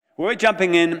We're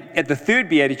jumping in at the third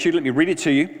beatitude. Let me read it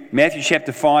to you. Matthew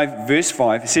chapter 5, verse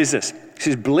 5. It says this. It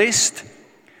says, "Blessed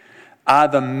are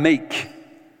the meek,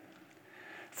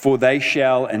 for they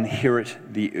shall inherit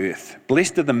the earth."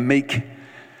 Blessed are the meek,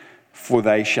 for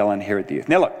they shall inherit the earth.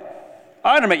 Now look,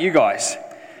 I don't know about you guys.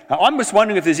 I'm just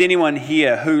wondering if there's anyone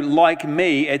here who, like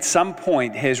me, at some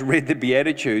point has read the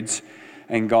Beatitudes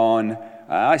and gone,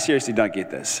 I seriously don't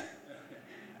get this.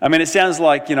 I mean, it sounds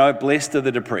like, blessed are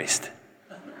the depressed.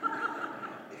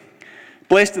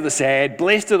 Blessed are the sad,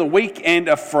 blessed are the weak and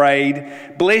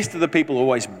afraid, blessed are the people who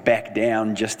always back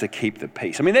down just to keep the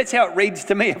peace. I mean, that's how it reads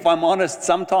to me, if I'm honest,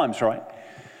 sometimes, right?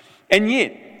 And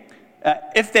yet,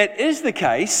 if that is the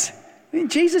case, then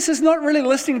Jesus is not really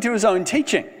listening to his own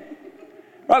teaching.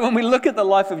 Right? When we look at the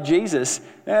life of Jesus,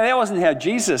 that wasn't how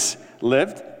Jesus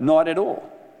lived, not at all.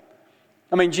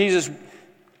 I mean, Jesus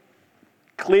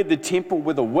cleared the temple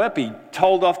with a whip. He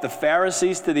told off the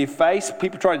Pharisees to their face.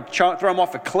 People tried to throw him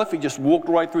off a cliff. He just walked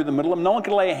right through the middle of them. No one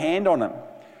could lay a hand on him.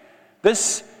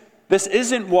 This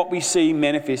isn't what we see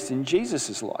manifest in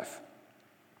Jesus' life.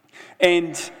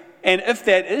 And if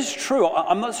that is true,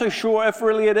 I'm not so sure if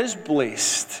really it is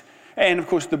blessed. And of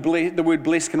course, the word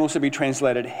blessed can also be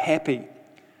translated happy.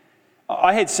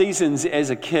 I had seasons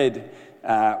as a kid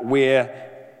where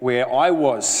I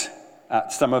was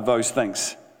some of those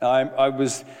things. I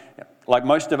was, like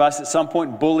most of us at some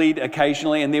point, bullied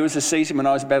occasionally, and there was a season when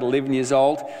I was about 11 years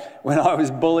old when I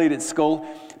was bullied at school.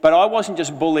 But I wasn't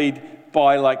just bullied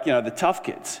by the tough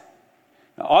kids.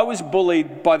 I was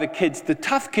bullied by the kids the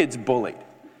tough kids bullied.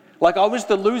 Like I was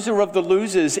the loser of the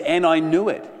losers, and I knew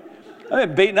it. I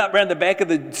got beaten up around the back of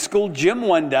the school gym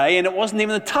one day, and it wasn't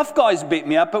even the tough guys who beat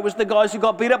me up, it was the guys who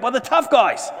got beat up by the tough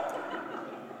guys.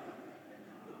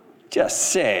 Just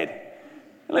sad.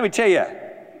 And let me tell you,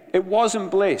 it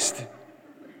wasn't blessed,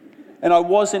 and I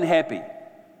wasn't happy.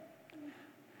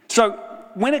 So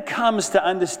when it comes to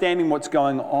understanding what's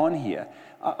going on here,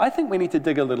 I think we need to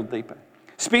dig a little deeper,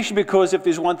 especially because if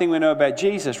there's one thing we know about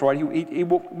Jesus, right, he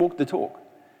walked the talk.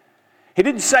 He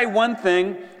didn't say one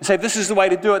thing and say this is the way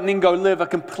to do it and then go live a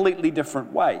completely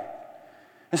different way.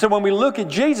 And so when we look at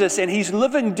Jesus and he's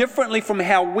living differently from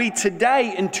how we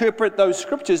today interpret those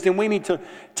scriptures, then we need to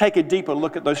take a deeper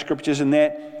look at those scriptures, and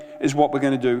that is what we're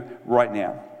going to do right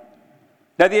now.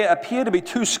 Now, there appear to be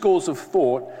two schools of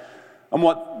thought on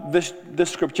what this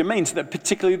scripture means, that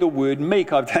particularly the word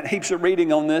meek. I've done heaps of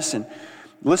reading on this and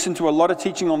listened to a lot of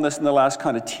teaching on this in the last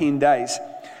kind of 10 days.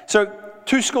 So,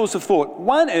 two schools of thought.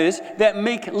 One is that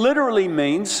meek literally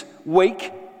means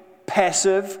weak,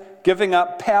 passive, giving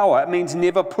up power. It means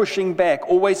never pushing back,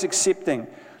 always accepting,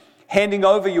 handing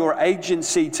over your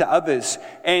agency to others,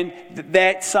 and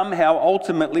that somehow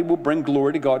ultimately will bring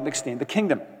glory to God and extend the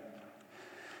kingdom.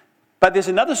 But there's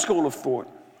another school of thought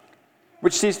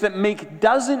which says that meek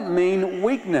doesn't mean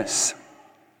weakness.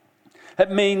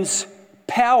 It means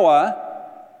power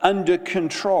under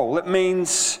control. It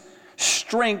means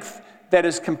strength that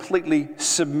is completely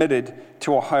submitted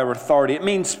to a higher authority. It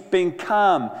means being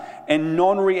calm and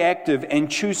non-reactive and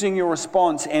choosing your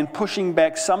response and pushing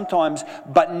back sometimes,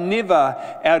 but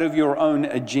never out of your own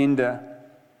agenda.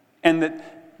 And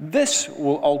that this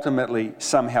will ultimately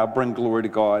somehow bring glory to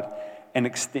God and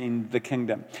extend the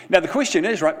kingdom. Now the question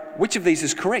is, right, which of these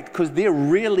is correct? Because they're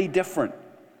really different.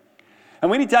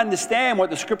 And we need to understand what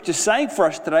the scripture's saying for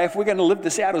us today if we're going to live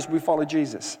this out as we follow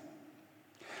Jesus.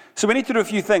 So we need to do a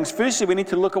few things. Firstly, we need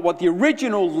to look at what the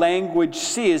original language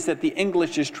says that the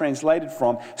English is translated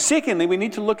from. Secondly, we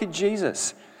need to look at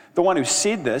Jesus, the one who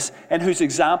said this and whose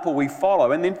example we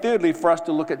follow. And then thirdly, for us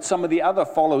to look at some of the other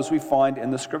followers we find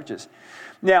in the scriptures.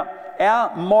 Now,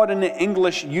 our modern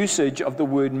English usage of the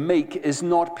word meek is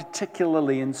not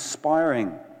particularly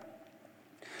inspiring.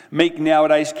 Meek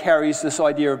nowadays carries this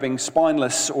idea of being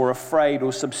spineless or afraid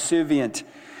or subservient,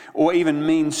 or even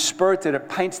mean-spirited. It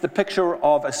paints the picture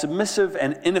of a submissive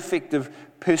and ineffective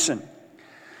person.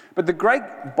 But the great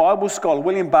Bible scholar,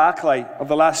 William Barclay of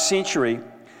the last century,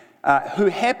 who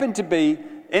happened to be,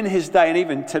 in his day and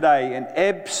even today, an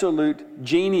absolute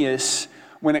genius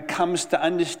when it comes to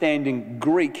understanding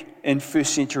Greek in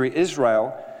first century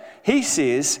Israel, he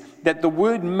says that the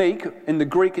word meek, in the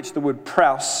Greek it's the word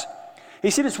praus. He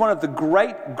said it's one of the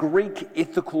great Greek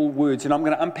ethical words, and I'm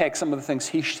going to unpack some of the things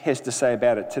he has to say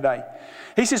about it today.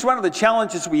 He says one of the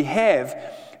challenges we have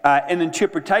in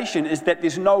interpretation is that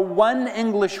there's no one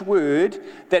English word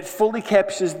that fully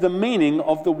captures the meaning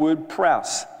of the word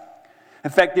praus. In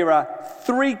fact, there are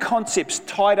three concepts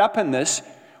tied up in this,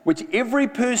 which every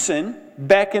person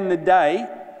back in the day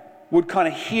would kind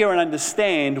of hear and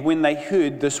understand when they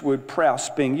heard this word praus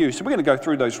being used. So we're going to go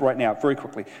through those right now very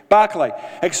quickly. Barclay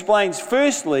explains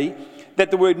firstly that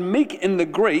the word meek in the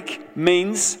Greek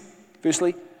means,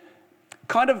 firstly,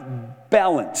 kind of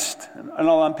balanced. And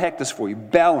I'll unpack this for you.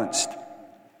 Balanced.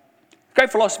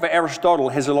 Great philosopher Aristotle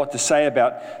has a lot to say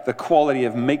about the quality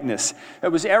of meekness. It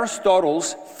was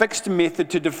Aristotle's fixed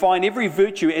method to define every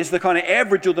virtue as the kind of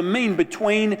average or the mean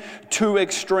between two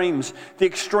extremes. The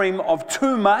extreme of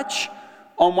too much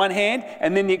on one hand,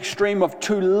 and then the extreme of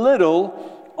too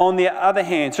little on the other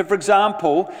hand. So for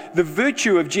example, the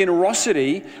virtue of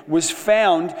generosity was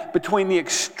found between the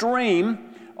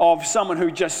extreme of someone who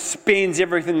just spends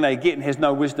everything they get and has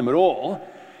no wisdom at all,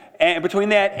 and between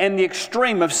that and the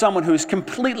extreme of someone who is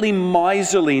completely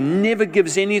miserly, never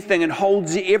gives anything and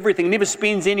holds everything, never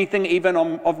spends anything even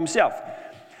of himself.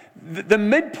 The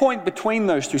midpoint between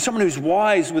those two, someone who's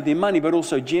wise with their money but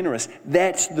also generous,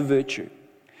 that's the virtue.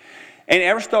 And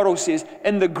Aristotle says,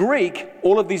 in the Greek,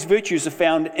 all of these virtues are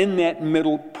found in that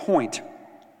middle point.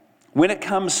 When it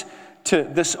comes to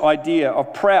this idea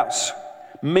of praus,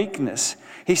 meekness,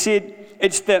 he said,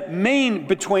 it's the mean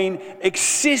between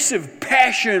excessive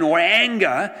passion or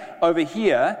anger over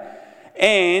here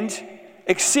and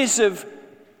excessive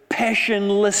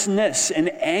passionlessness and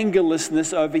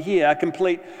angerlessness over here, a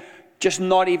complete just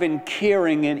not even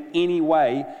caring in any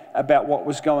way about what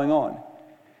was going on.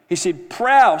 He said,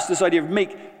 praus, this idea of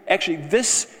meek, actually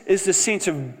this is the sense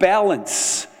of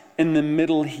balance in the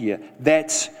middle here.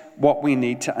 That's what we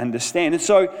need to understand. And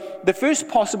so the first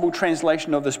possible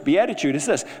translation of this beatitude is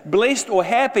this: blessed or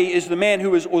happy is the man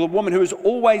who is, or the woman who is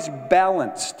always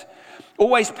balanced,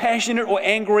 always passionate or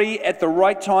angry at the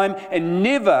right time, and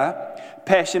never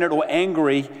passionate or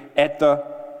angry at the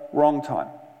wrong time.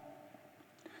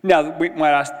 Now, we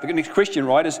might ask the next question,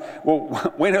 right, is, well,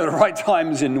 when are the right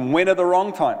times and when are the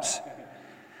wrong times?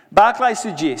 Barclay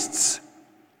suggests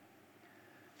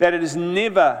that it is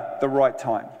never the right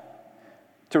time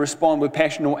to respond with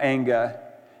passion or anger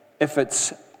if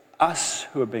it's us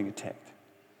who are being attacked.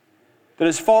 That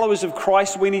as followers of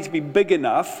Christ, we need to be big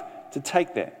enough to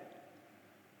take that.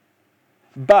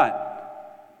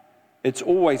 But it's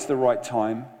always the right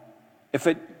time if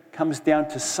it comes down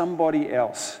to somebody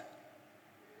else.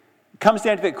 It comes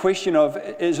down to that question of,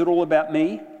 is it all about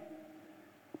me?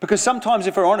 Because sometimes,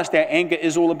 if we're honest, our anger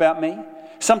is all about me.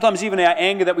 Sometimes even our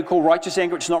anger that we call righteous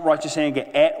anger, it's not righteous anger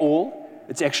at all.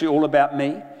 It's actually all about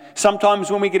me.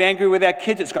 Sometimes when we get angry with our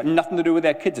kids, it's got nothing to do with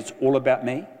our kids. It's all about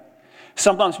me.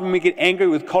 Sometimes when we get angry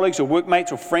with colleagues or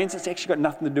workmates or friends, it's actually got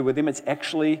nothing to do with them. It's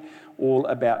actually all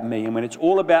about me. And when it's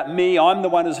all about me, I'm the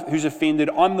one who's offended,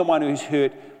 I'm the one who's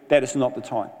hurt, that is not the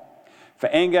time. For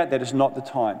anger, that is not the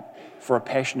time. For a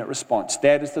passionate response,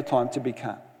 that is the time to be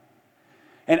calm.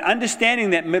 And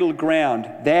understanding that middle ground,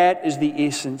 that is the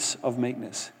essence of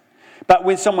meekness. But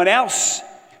when someone else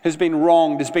has been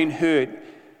wronged, has been hurt,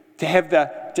 to have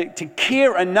to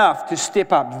care enough to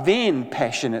step up then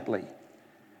passionately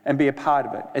and be a part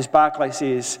of it. As Barclay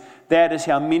says, that is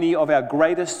how many of our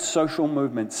greatest social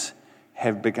movements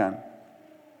have begun.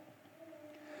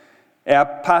 Our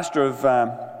pastor of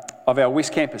our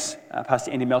West Campus,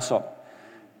 Pastor Andy Melsop,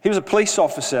 he was a police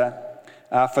officer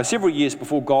for several years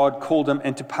before God called him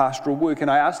into pastoral work.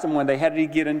 And I asked him one day, how did he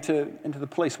get into the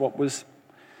police? What was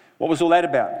all that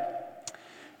about?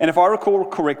 And if I recall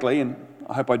correctly, and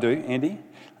I hope I do, Andy,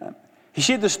 he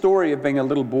shared the story of being a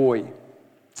little boy,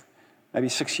 maybe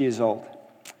 6 years old,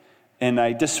 in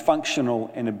a dysfunctional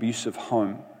and abusive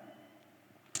home.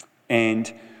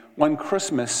 And one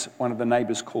Christmas, one of the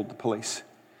neighbors called the police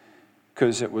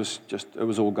because it was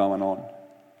all going on.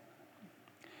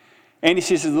 And he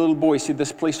says, as a little boy, he said,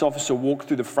 this police officer walked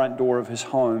through the front door of his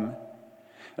home,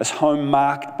 this home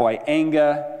marked by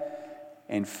anger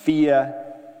and fear.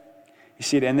 He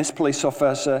said, and this police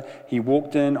officer, he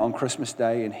walked in on Christmas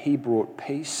Day and he brought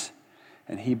peace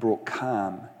and he brought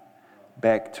calm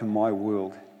back to my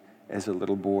world as a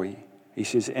little boy. He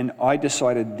says, and I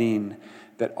decided then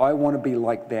that I want to be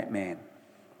like that man.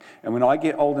 And when I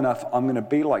get old enough, I'm going to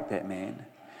be like that man.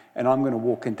 And I'm going to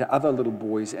walk into other little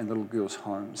boys and little girls'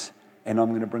 homes. And I'm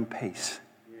going to bring peace.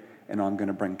 And I'm going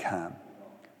to bring calm.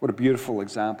 What a beautiful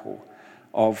example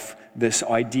of this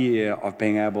idea of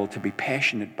being able to be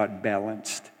passionate but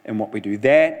balanced in what we do.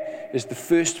 That is the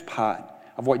first part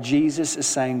of what Jesus is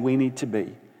saying we need to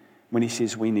be when he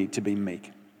says we need to be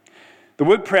meek. The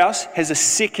word praus has a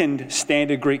second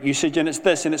standard Greek usage, and it's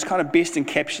this, and it's kind of best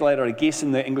encapsulated, I guess,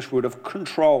 in the English word of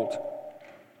controlled.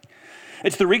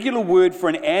 It's the regular word for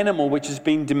an animal which has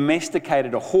been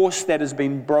domesticated, a horse that has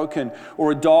been broken,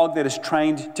 or a dog that is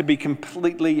trained to be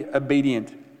completely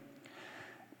obedient.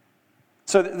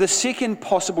 So the second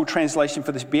possible translation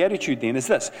for this beatitude then is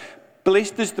this: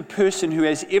 blessed is the person who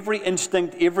has every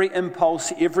instinct, every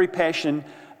impulse, every passion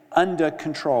under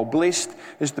control. Blessed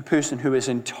is the person who is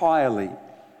entirely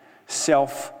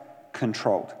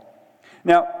self-controlled.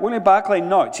 Now, William Barclay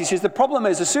notes, he says, the problem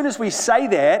is, as soon as we say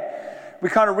that, we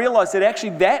kind of realize that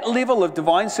actually that level of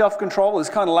divine self-control is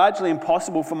kind of largely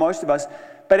impossible for most of us,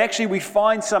 but actually we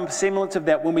find some semblance of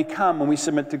that when we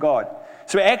submit to God.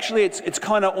 So actually it's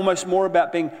kind of almost more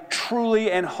about being truly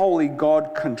and wholly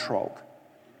God-controlled.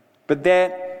 But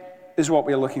that is what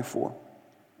we're looking for.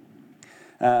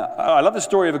 I love the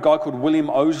story of a guy called William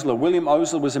Osler. William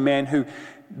Osler was a man who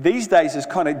these days is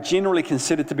kind of generally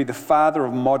considered to be the father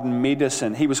of modern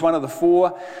medicine. He was one of the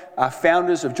four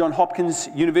founders of Johns Hopkins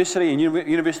University and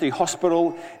University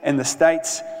Hospital in the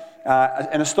States.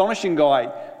 An astonishing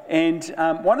guy. And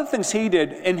one of the things he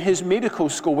did in his medical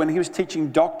school when he was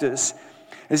teaching doctors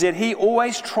is that he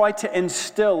always tried to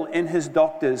instill in his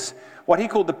doctors what he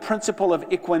called the principle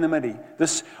of equanimity,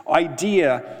 this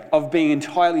idea of being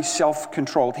entirely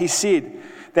self-controlled. He said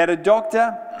that a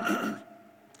doctor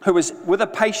who is with a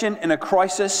patient in a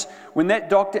crisis, when that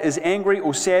doctor is angry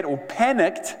or sad or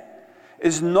panicked,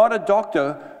 is not a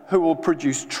doctor who will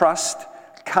produce trust,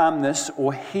 calmness,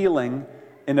 or healing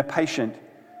in a patient.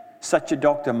 Such a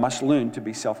doctor must learn to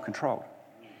be self-controlled.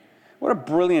 What a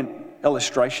brilliant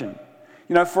illustration.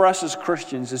 You know, for us as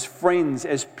Christians, as friends,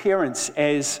 as parents,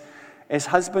 as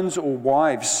husbands or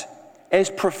wives, as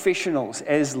professionals,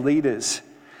 as leaders,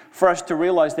 for us to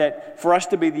realize that, for us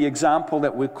to be the example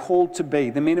that we're called to be,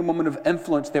 the men and women of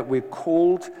influence that we're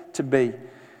called to be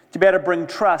able to bring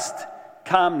trust,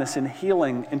 calmness, and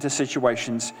healing into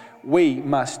situations, we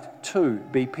must too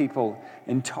be people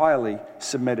entirely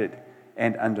submitted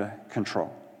and under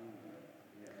control.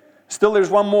 Still, there's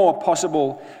one more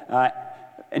possible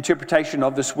interpretation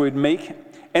of this word meek,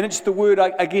 and it's the word,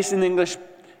 I guess in English,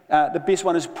 the best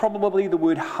one is probably the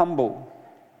word humble.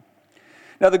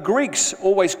 Now, the Greeks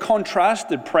always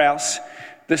contrasted praus,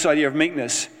 this idea of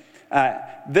meekness.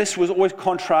 This was always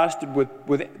contrasted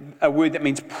with a word that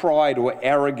means pride or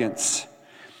arrogance.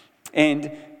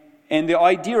 And the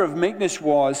idea of meekness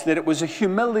was that it was a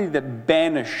humility that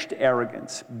banished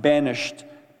arrogance, banished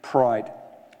pride.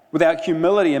 Without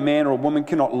humility, a man or a woman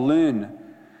cannot learn,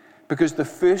 because the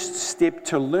first step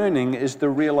to learning is the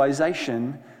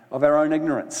realization of our own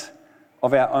ignorance,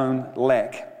 of our own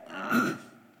lack.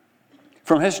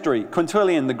 From history,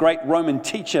 Quintilian, the great Roman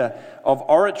teacher of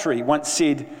oratory, once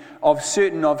said of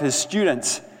certain of his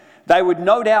students, they would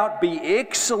no doubt be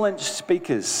excellent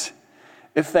speakers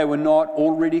if they were not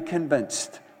already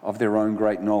convinced of their own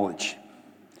great knowledge.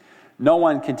 No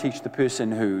one can teach the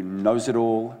person who knows it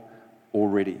all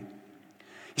already.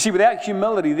 You see, without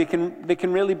humility, there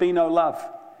can really be no love.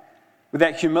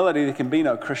 Without humility, there can be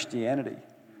no Christianity.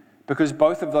 Because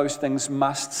both of those things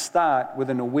must start with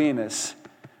an awareness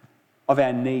of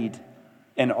our need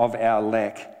and of our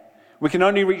lack. We can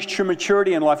only reach true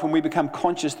maturity in life when we become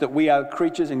conscious that we are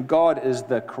creatures and God is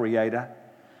the creator.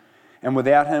 And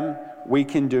without Him, we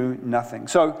can do nothing.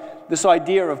 So this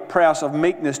idea of praus, of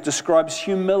meekness, describes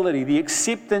humility, the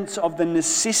acceptance of the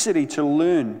necessity to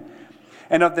learn,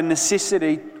 and of the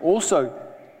necessity also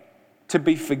to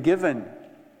be forgiven,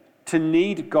 to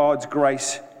need God's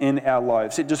grace in our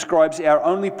lives. It describes our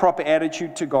only proper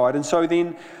attitude to God. And so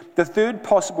then, the third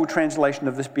possible translation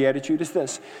of this beatitude is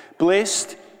this: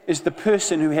 blessed is the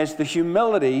person who has the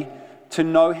humility to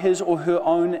know his or her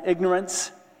own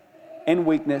ignorance and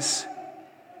weakness,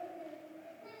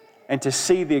 and to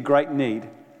see their great need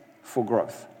for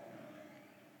growth.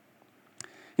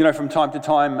 You know, from time to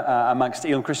time amongst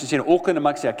Elim Christian Centre Auckland,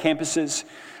 amongst our campuses,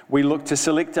 we look to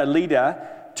select a leader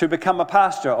to become a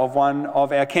pastor of one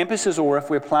of our campuses, or if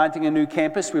we're planting a new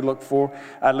campus, we look for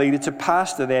a leader to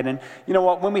pastor that. And you know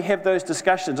what, when we have those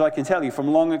discussions, I can tell you from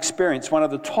long experience, one of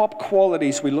the top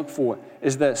qualities we look for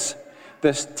is this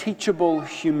teachable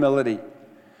humility.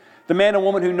 The man or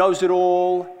woman who knows it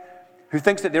all, who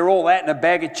thinks that they're all that in a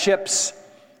bag of chips,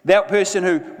 that person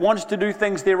who wants to do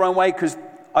things their own way because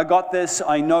I got this,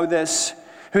 I know this,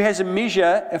 who has a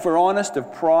measure, if we're honest,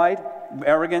 of pride,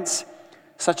 arrogance.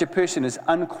 Such a person is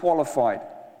unqualified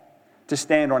to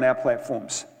stand on our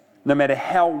platforms, no matter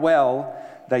how well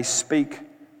they speak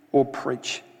or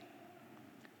preach.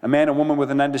 A man or woman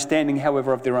with an understanding,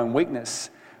 however, of their own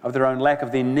weakness, of their own lack,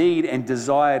 of their need and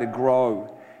desire to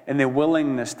grow, and their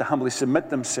willingness to humbly submit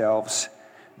themselves,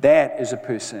 that is a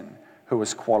person who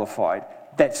is qualified.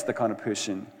 That's the kind of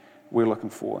person we're looking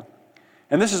for.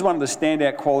 And this is one of the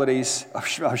standout qualities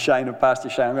of Shane, of Pastor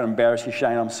Shane. I'm going to embarrass you,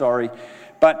 Shane, I'm sorry.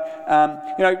 But,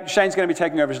 Shane's going to be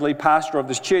taking over as lead pastor of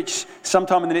this church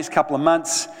sometime in the next couple of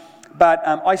months. But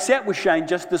I sat with Shane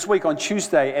just this week on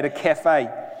Tuesday at a cafe.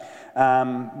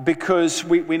 because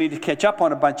we need to catch up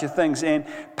on a bunch of things. And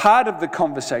part of the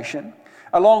conversation,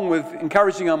 along with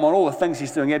encouraging him on all the things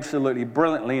he's doing absolutely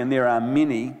brilliantly, and there are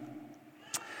many,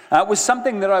 was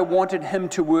something that I wanted him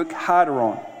to work harder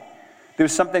on. There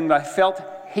was something that I felt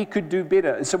he could do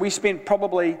better. And so we spent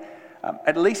probably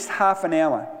at least half an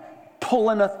hour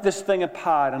pulling this thing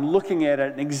apart and looking at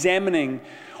it and examining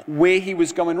where he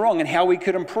was going wrong and how we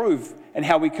could improve and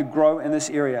how we could grow in this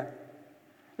area.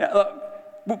 Now,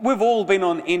 look, we've all been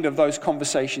on the end of those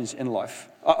conversations in life.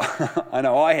 I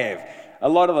know I have. A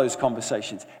lot of those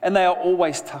conversations. And they are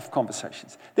always tough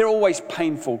conversations. They're always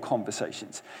painful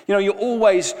conversations. You know, you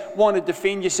always want to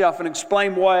defend yourself and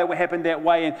explain why it happened that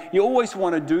way. And you always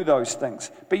want to do those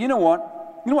things. But you know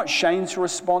what? You know what Shane's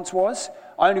response was?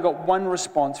 I only got one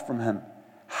response from him.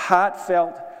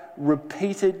 Heartfelt,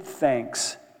 repeated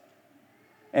thanks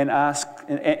and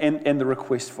the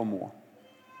request for more.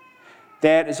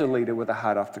 That is a leader with a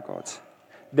heart after God's.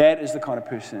 That is the kind of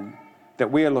person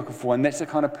that we are looking for, and that's the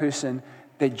kind of person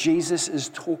that Jesus is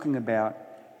talking about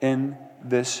in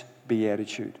this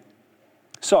beatitude.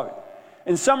 So,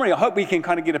 in summary, I hope we can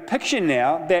kind of get a picture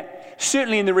now that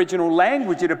certainly in the original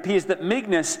language it appears that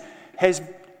meekness has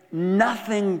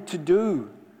nothing to do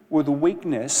with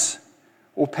weakness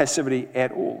or passivity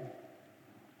at all.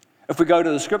 If we go to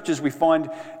the scriptures, we find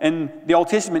in the Old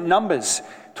Testament, Numbers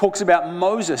talks about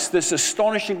Moses, this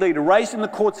astonishing leader, raised in the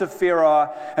courts of Pharaoh,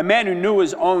 a man who knew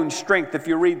his own strength. If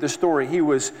you read the story, he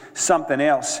was something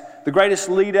else. The greatest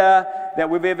leader that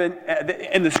we've ever,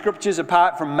 in the scriptures,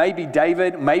 apart from maybe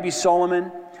David, maybe Solomon.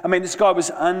 I mean, this guy was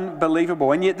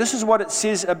unbelievable. And yet this is what it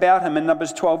says about him in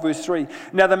Numbers 12, verse 3.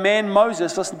 Now the man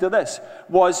Moses, listen to this,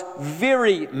 was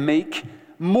very meek,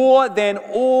 more than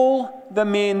all the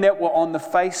men that were on the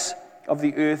face of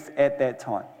the earth at that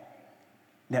time.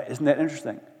 Now, isn't that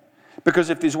interesting? Because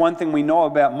if there's one thing we know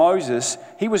about Moses,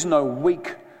 he was no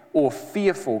weak or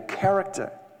fearful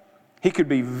character. He could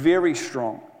be very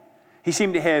strong. He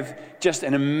seemed to have just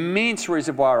an immense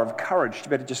reservoir of courage to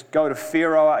be able to just go to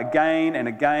Pharaoh again and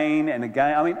again and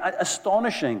again. I mean,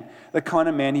 astonishing the kind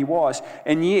of man he was.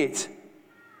 And yet,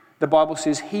 the Bible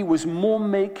says he was more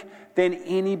meek than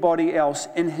anybody else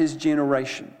in his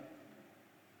generation.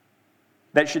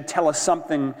 That should tell us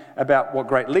something about what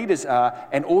great leaders are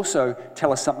and also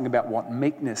tell us something about what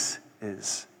meekness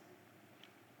is.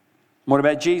 What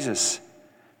about Jesus?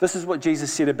 This is what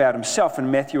Jesus said about himself in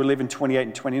Matthew 11, 28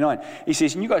 and 29. He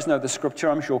says, and you guys know the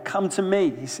scripture, I'm sure, come to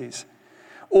me, he says,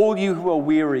 all you who are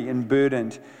weary and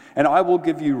burdened, and I will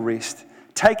give you rest.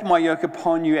 Take my yoke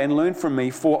upon you and learn from me,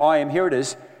 for I am, here it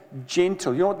is,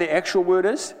 gentle. You know what the actual word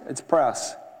is? It's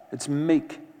praus. It's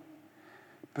meek.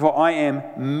 For I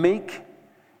am meek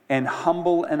and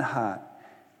humble in heart,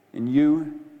 and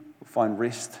you will find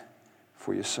rest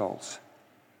for your souls.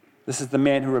 This is the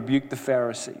man who rebuked the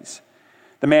Pharisees,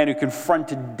 the man who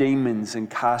confronted demons and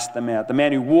cast them out, the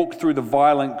man who walked through the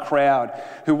violent crowd,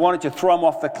 who wanted to throw him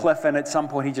off the cliff, and at some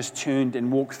point he just turned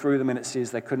and walked through them, and it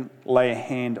says they couldn't lay a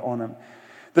hand on him.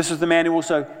 This is the man who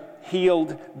also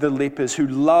healed the lepers, who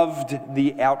loved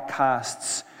the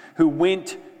outcasts, who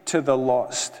went to the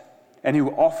lost, and who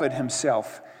offered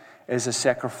himself as a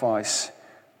sacrifice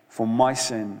for my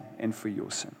sin and for your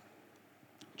sin.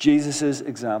 Jesus'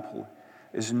 example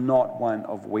is not one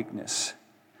of weakness,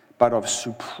 but of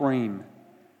supreme,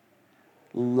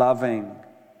 loving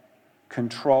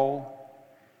control,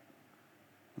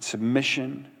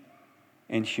 submission,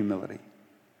 and humility.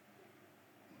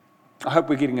 I hope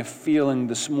we're getting a feeling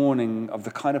this morning of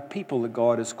the kind of people that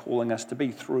God is calling us to be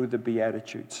through the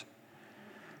Beatitudes.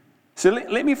 So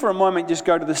let me for a moment just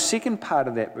go to the second part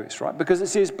of that verse, right? Because it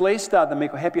says, blessed are the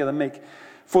meek, or happy are the meek,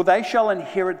 for they shall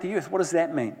inherit the earth. What does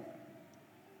that mean?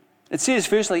 It says,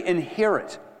 firstly,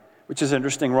 inherit, which is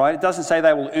interesting, right? It doesn't say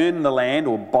they will earn the land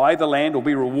or buy the land or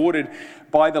be rewarded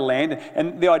by the land.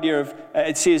 And the idea of,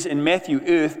 it says in Matthew,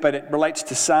 earth, but it relates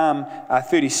to Psalm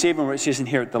 37 where it says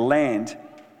inherit the land.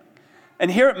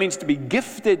 Inherit means to be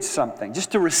gifted something,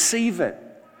 just to receive it.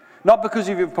 Not because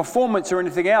of your performance or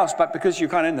anything else, but because you're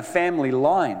kind of in the family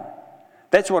line.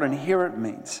 That's what inherit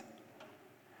means.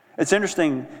 It's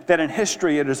interesting that in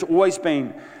history it has always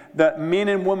been that men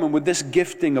and women with this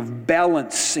gifting of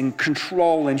balance and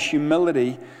control and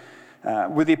humility,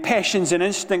 with their passions and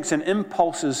instincts and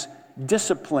impulses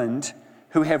disciplined,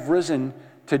 who have risen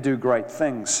to do great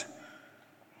things.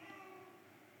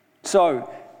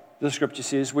 So, the scripture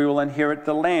says we will inherit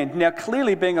the land. Now,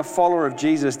 clearly being a follower of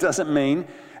Jesus doesn't mean,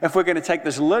 if we're going to take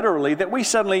this literally, that we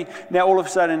suddenly, now all of a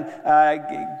sudden,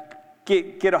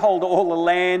 get a hold of all the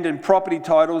land and property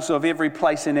titles of every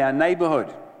place in our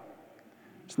neighborhood.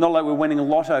 It's not like we're winning a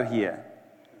lotto here.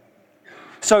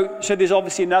 So there's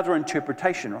obviously another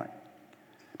interpretation, right?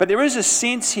 But there is a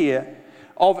sense here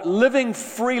of living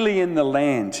freely in the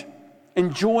land,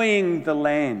 enjoying the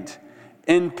land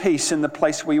in peace in the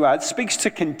place where you are. It speaks to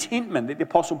contentment that the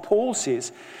Apostle Paul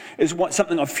says is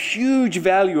something of huge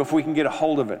value if we can get a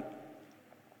hold of it.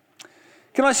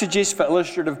 Can I suggest for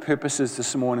illustrative purposes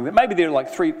this morning that maybe there are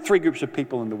like three groups of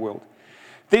people in the world.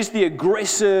 There's the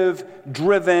aggressive,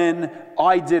 driven,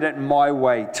 I did it my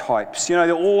way types. You know,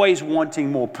 they're always wanting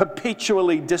more,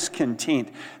 perpetually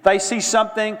discontent. They see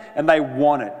something and they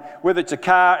want it. Whether it's a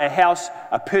car, a house,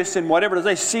 a person, whatever it is,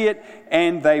 they see it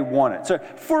and they want it. So,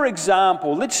 for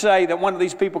example, let's say that one of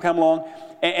these people come along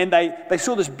and they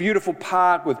saw this beautiful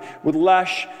park with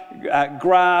lush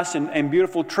grass and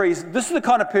beautiful trees. This is the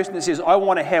kind of person that says, I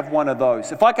want to have one of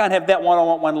those. If I can't have that one, I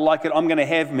want one like it. I'm going to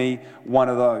have me one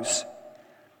of those.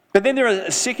 But then there are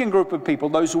a second group of people,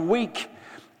 those weak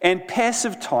and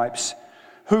passive types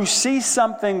who see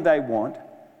something they want,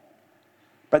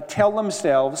 but tell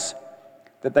themselves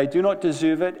that they do not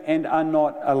deserve it and are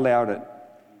not allowed it.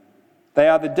 They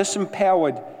are the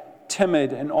disempowered,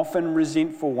 timid, and often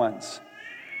resentful ones.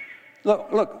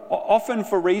 Look, often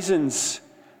for reasons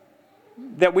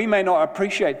that we may not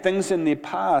appreciate, things in their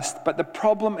past, but the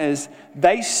problem is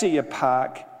they see a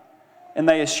park and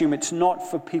they assume it's not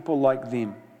for people like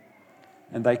them.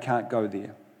 And they can't go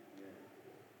there.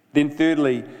 Then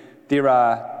thirdly, there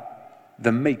are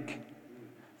the meek,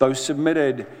 those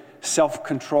submitted,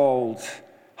 self-controlled,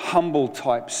 humble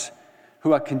types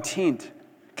who are content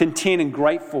and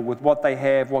grateful with what they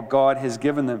have, what God has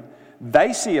given them.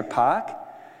 They see a park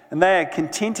and they are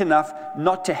content enough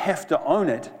not to have to own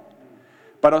it,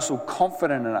 but also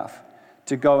confident enough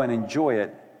to go and enjoy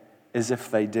it as if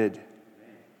they did.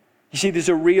 You see, there's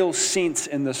a real sense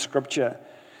in the scripture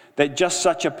that just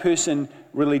such a person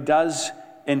really does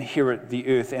inherit the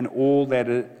earth and all that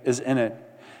is in it.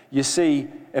 You see,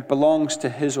 it belongs to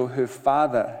his or her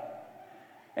father,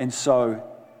 and so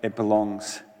it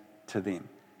belongs to them.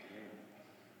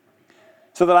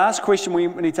 So the last question we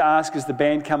need to ask as the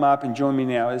band come up and join me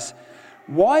now is,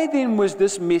 why then was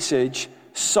this message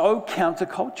so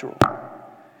countercultural?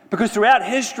 Because throughout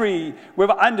history, we've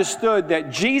understood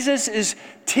that Jesus is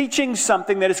teaching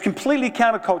something that is completely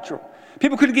countercultural.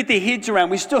 People couldn't get their heads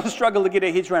around. We still struggle to get our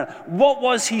heads around. What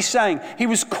was he saying? He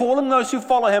was calling those who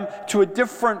follow him to a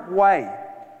different way.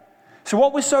 So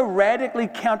what was so radically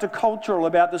countercultural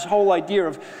about this whole idea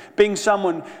of being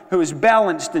someone who is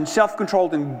balanced and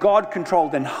self-controlled and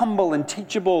God-controlled and humble and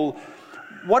teachable?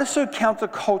 What is so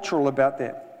countercultural about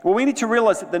that? Well, we need to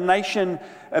realize that the nation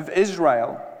of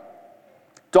Israel,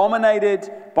 dominated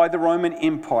by the Roman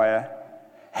Empire,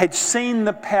 had seen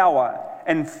the power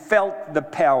and felt the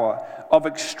power of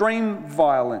extreme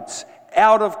violence,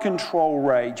 out of control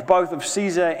rage, both of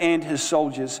Caesar and his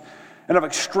soldiers, and of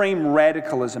extreme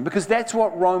radicalism, because that's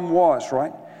what Rome was,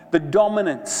 right? The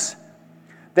dominance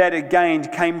that it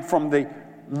gained came from the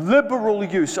liberal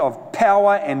use of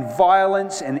power and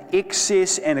violence and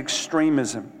excess and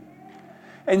extremism.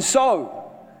 And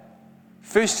so,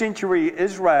 first century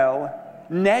Israel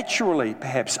naturally,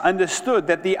 perhaps, understood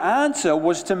that the answer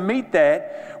was to meet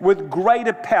that with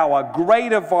greater power,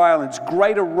 greater violence,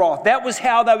 greater wrath. That was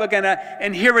how they were going to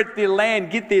inherit their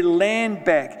land, get their land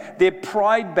back, their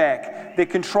pride back, their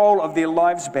control of their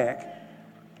lives back.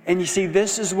 And you see,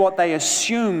 this is what they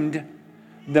assumed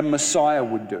the Messiah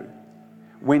would do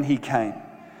when he came.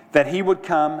 That he would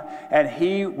come and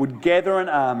he would gather an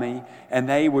army and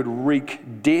they would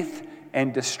wreak death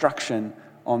and destruction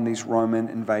on these Roman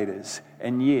invaders.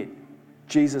 And yet,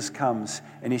 Jesus comes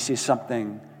and he says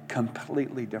something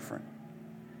completely different.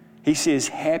 He says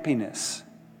happiness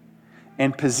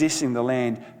and possessing the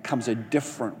land comes a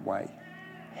different way,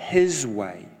 his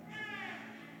way.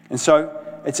 And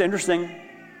so, it's interesting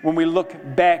when we look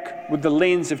back with the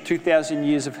lens of 2,000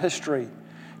 years of history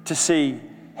to see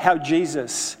how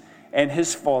Jesus and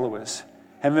his followers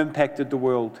have impacted the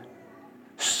world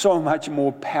so much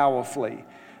more powerfully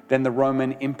than the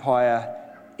Roman Empire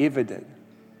ever did.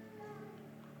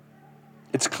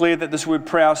 It's clear that this word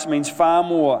praus means far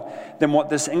more than what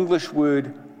this English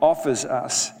word offers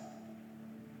us.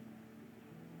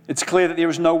 It's clear that there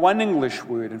is no one English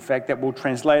word, in fact, that will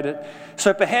translate it.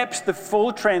 So perhaps the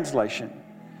full translation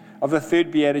of the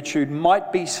third beatitude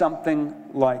might be something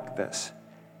like this.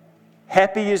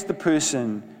 Happy is the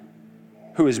person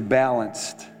who is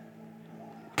balanced,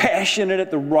 passionate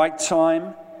at the right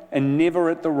time, and never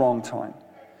at the wrong time,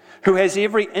 who has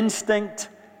every instinct,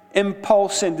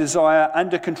 impulse, and desire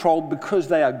under control because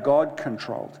they are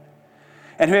God-controlled,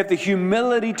 and who have the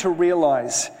humility to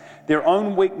realize their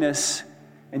own weakness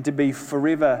and to be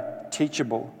forever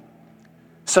teachable,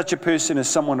 Such a person is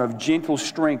someone of gentle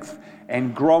strength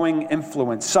and growing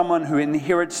influence, someone who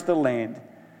inherits the land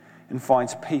and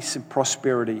finds peace and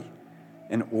prosperity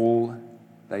in all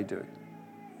they do.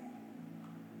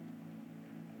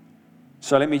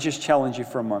 So let me just challenge you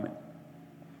for a moment.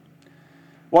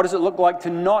 What does it look like to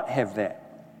not have that?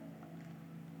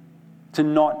 To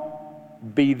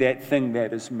not be that thing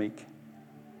that is meek?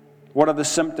 What are the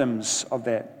symptoms of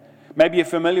that? Maybe you're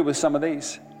familiar with some of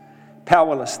these.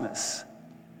 Powerlessness,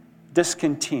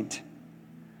 discontent,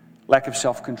 lack of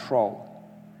self-control,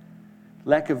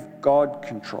 lack of God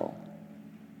control,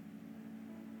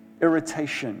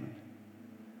 irritation,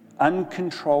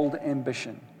 uncontrolled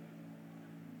ambition,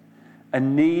 a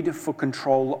need for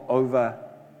control over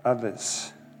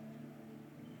others,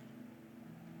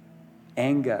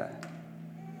 anger,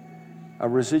 a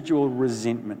residual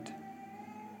resentment.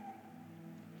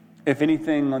 If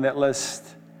anything on that list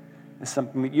is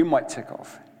something that you might tick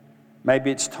off, maybe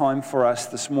it's time for us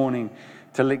this morning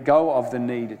to let go of the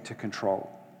need to control,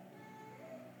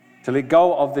 to let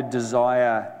go of the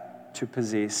desire to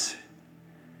possess,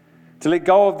 to let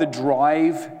go of the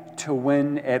drive to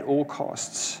win at all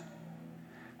costs,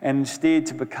 and instead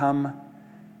to become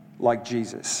like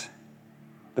Jesus,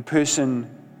 the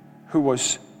person who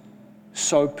was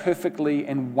so perfectly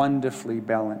and wonderfully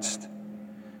balanced,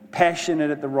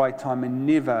 passionate at the right time and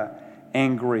never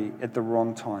angry at the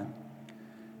wrong time.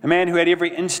 A man who had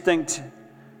every instinct,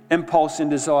 impulse, and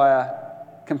desire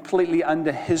completely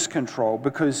under his control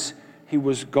because he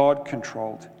was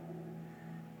God-controlled.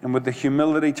 And with the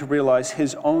humility to realize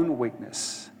his own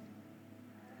weakness,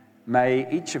 may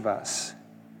each of us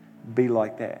be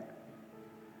like that,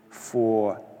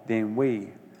 for then we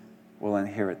will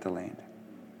inherit the land.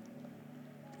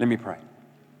 Let me pray.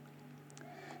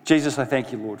 Jesus, I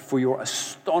thank you, Lord, for your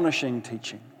astonishing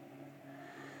teaching.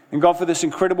 And God, for this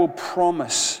incredible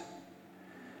promise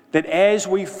that as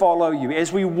we follow you,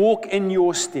 as we walk in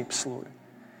your steps, Lord,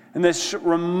 in this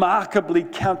remarkably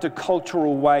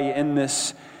countercultural way, in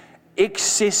this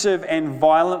excessive and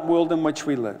violent world in which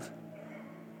we live,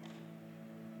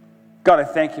 God, I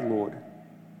thank you, Lord,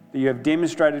 that you have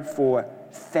demonstrated for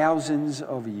thousands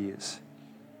of years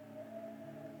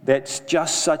that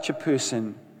just such a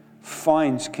person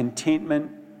finds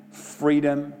contentment,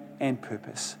 freedom, and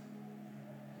purpose.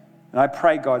 And I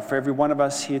pray, God, for every one of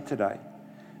us here today,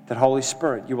 that Holy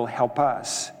Spirit, you will help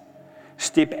us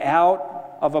step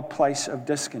out of a place of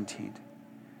discontent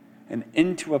and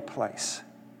into a place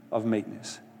of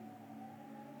meekness,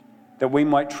 that we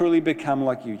might truly become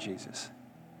like you, Jesus,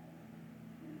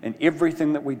 in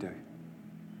everything that we do.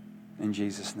 In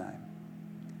Jesus' name,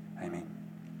 amen.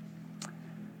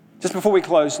 Just before we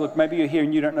close, look, maybe you're here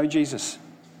and you don't know Jesus.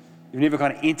 You've never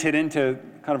kind of entered into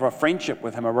kind of a friendship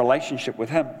with him, a relationship with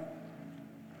him.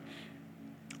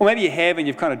 Or maybe you have and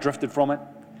you've kind of drifted from it.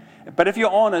 But if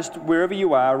you're honest, wherever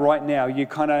you are right now, you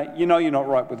know you're not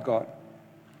right with God.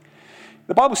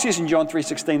 The Bible says in John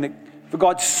 3:16 that for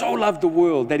God so loved the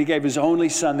world that he gave his only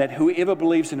son, that whoever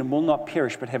believes in him will not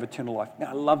perish but have eternal life. Now,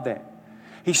 I love that.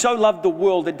 He so loved the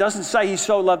world. It doesn't say he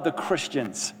so loved the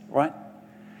Christians, right?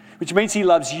 Which means he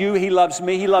loves you, he loves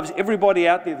me, he loves everybody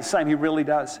out there the same. He really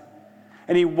does.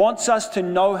 And he wants us to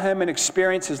know him and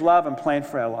experience his love and plan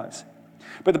for our lives.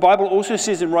 But the Bible also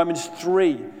says in Romans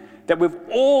 3 that we've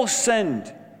all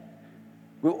sinned.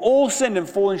 We've all sinned and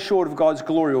fallen short of God's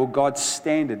glory or God's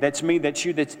standard. That's me, that's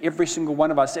you, that's every single one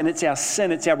of us. And it's our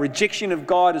sin, it's our rejection of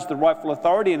God as the rightful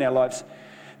authority in our lives.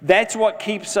 That's what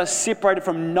keeps us separated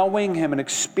from knowing him and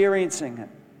experiencing him.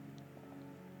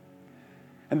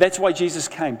 And that's why Jesus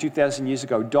came 2,000 years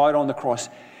ago, died on the cross.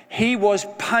 He was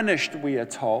punished, we are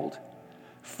told,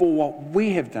 for what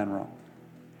we have done wrong.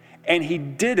 And he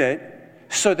did it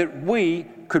so that we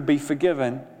could be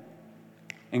forgiven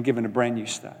and given a brand new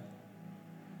start.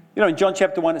 You know, in John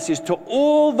chapter 1, it says, to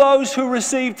all those who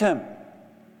received him,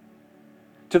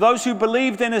 to those who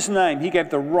believed in his name, he gave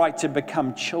the right to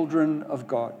become children of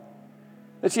God.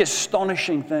 That's the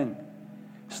astonishing thing.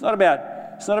 It's not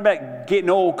about getting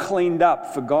all cleaned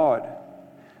up for God.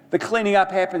 The cleaning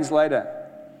up happens later.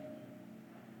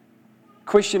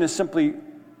 Question is simply,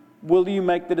 will you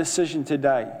make the decision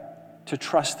today to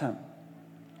trust him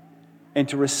and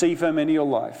to receive him into your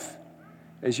life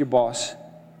as your boss,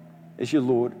 as your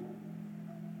Lord,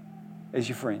 as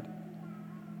your friend?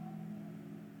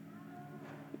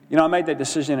 You know, I made that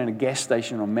decision in a gas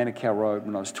station on Manukau Road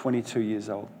when I was 22 years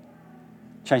old.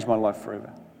 Changed my life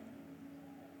forever.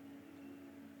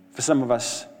 For some of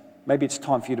us, maybe it's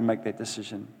time for you to make that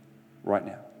decision right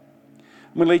now.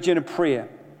 I'm going to lead you in a prayer.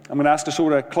 I'm going to ask us all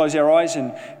to close our eyes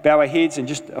and bow our heads and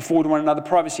just afford one another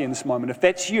privacy in this moment. If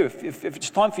that's you, if it's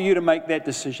time for you to make that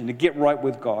decision, to get right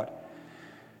with God.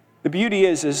 The beauty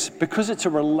is because it's a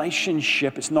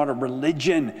relationship, it's not a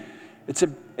religion.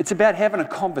 It's about having a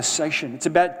conversation. It's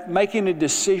about making a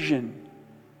decision.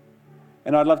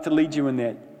 And I'd love to lead you in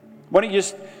that. Why don't you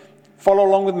just follow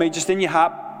along with me, just in your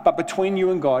heart, but between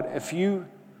you and God, if you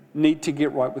need to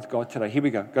get right with God today. Here we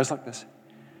go. It goes like this.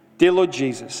 Dear Lord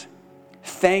Jesus,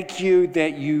 thank you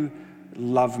that you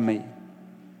love me.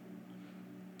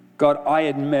 God, I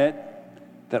admit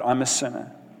that I'm a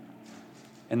sinner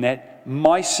and that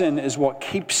my sin is what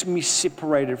keeps me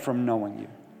separated from knowing you.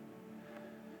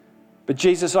 But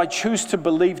Jesus, I choose to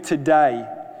believe today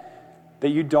that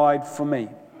you died for me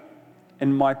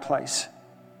in my place,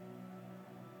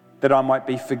 that I might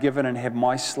be forgiven and have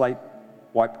my slate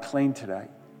wiped clean today.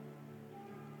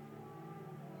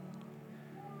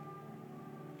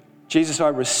 Jesus, I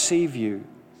receive you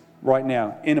right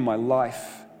now into my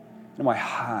life, into my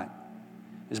heart,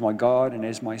 as my God and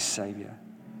as my Savior.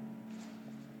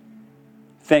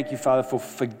 Thank you, Father, for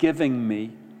forgiving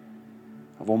me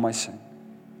of all my sin.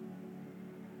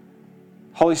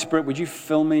 Holy Spirit, would you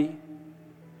fill me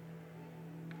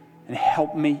and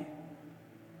help me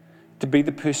to be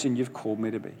the person you've called me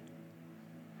to be.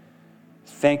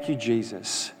 Thank you,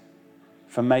 Jesus,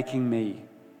 for making me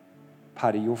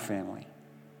part of your family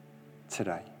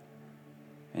today.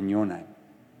 In your name.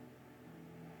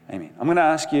 Amen. I'm going to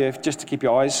ask you just to keep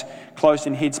your eyes closed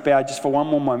and heads bowed just for one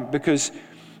more moment, because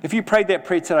if you prayed that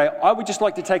prayer today, I would just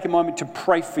like to take a moment to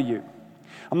pray for you.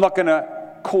 I'm not going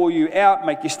to call you out,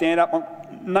 make you stand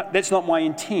up. That's not my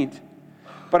intent.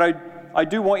 But I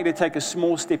do want you to take a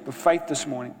small step of faith this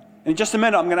morning. In just a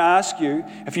minute, I'm going to ask you,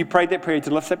 if you prayed that prayer,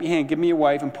 to lift up your hand, give me a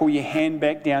wave, and pull your hand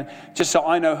back down, just so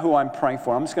I know who I'm praying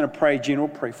for. I'm just going to pray a general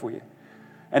prayer for you.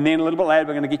 And then a little bit later,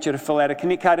 we're going to get you to fill out a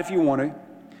Connect card if you want to.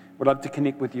 We'd love to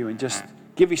connect with you and just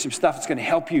give you some stuff that's going to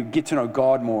help you get to know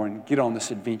God more and get on this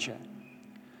adventure.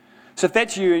 So if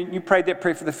that's you, and you prayed that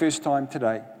prayer for the first time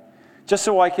today, just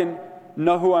so I can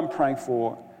know who I'm praying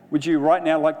for, would you right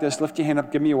now, like this, lift your hand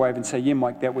up, give me a wave, and say, yeah,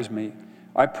 Mike, that was me.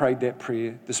 I prayed that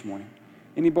prayer this morning.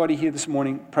 Anybody here this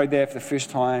morning prayed that for the first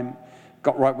time,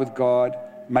 got right with God,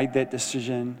 made that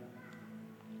decision?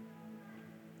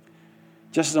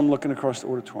 Just as I'm looking across the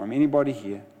auditorium, anybody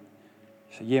here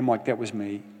say, yeah, Mike, that was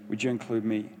me. Would you include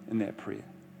me in that prayer?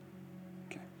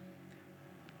 Okay.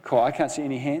 Cool. I can't see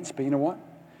any hands, but you know what?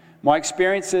 My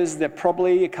experience is that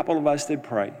probably a couple of us did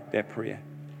pray that prayer.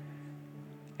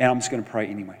 And I'm just going to pray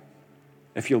anyway,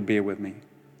 if you'll bear with me.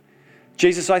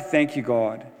 Jesus, I thank you,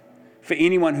 God, for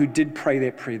anyone who did pray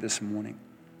that prayer this morning,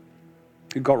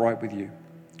 who got right with you.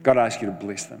 God, I ask you to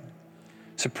bless them.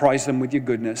 Surprise them with your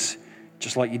goodness,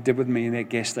 just like you did with me in that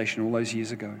gas station all those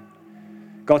years ago.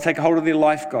 God, take a hold of their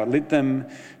life, God. Let them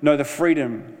know the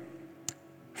freedom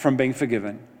from being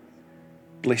forgiven.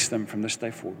 Bless them from this day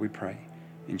forward, we pray.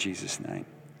 In Jesus' name,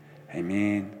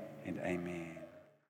 amen and amen.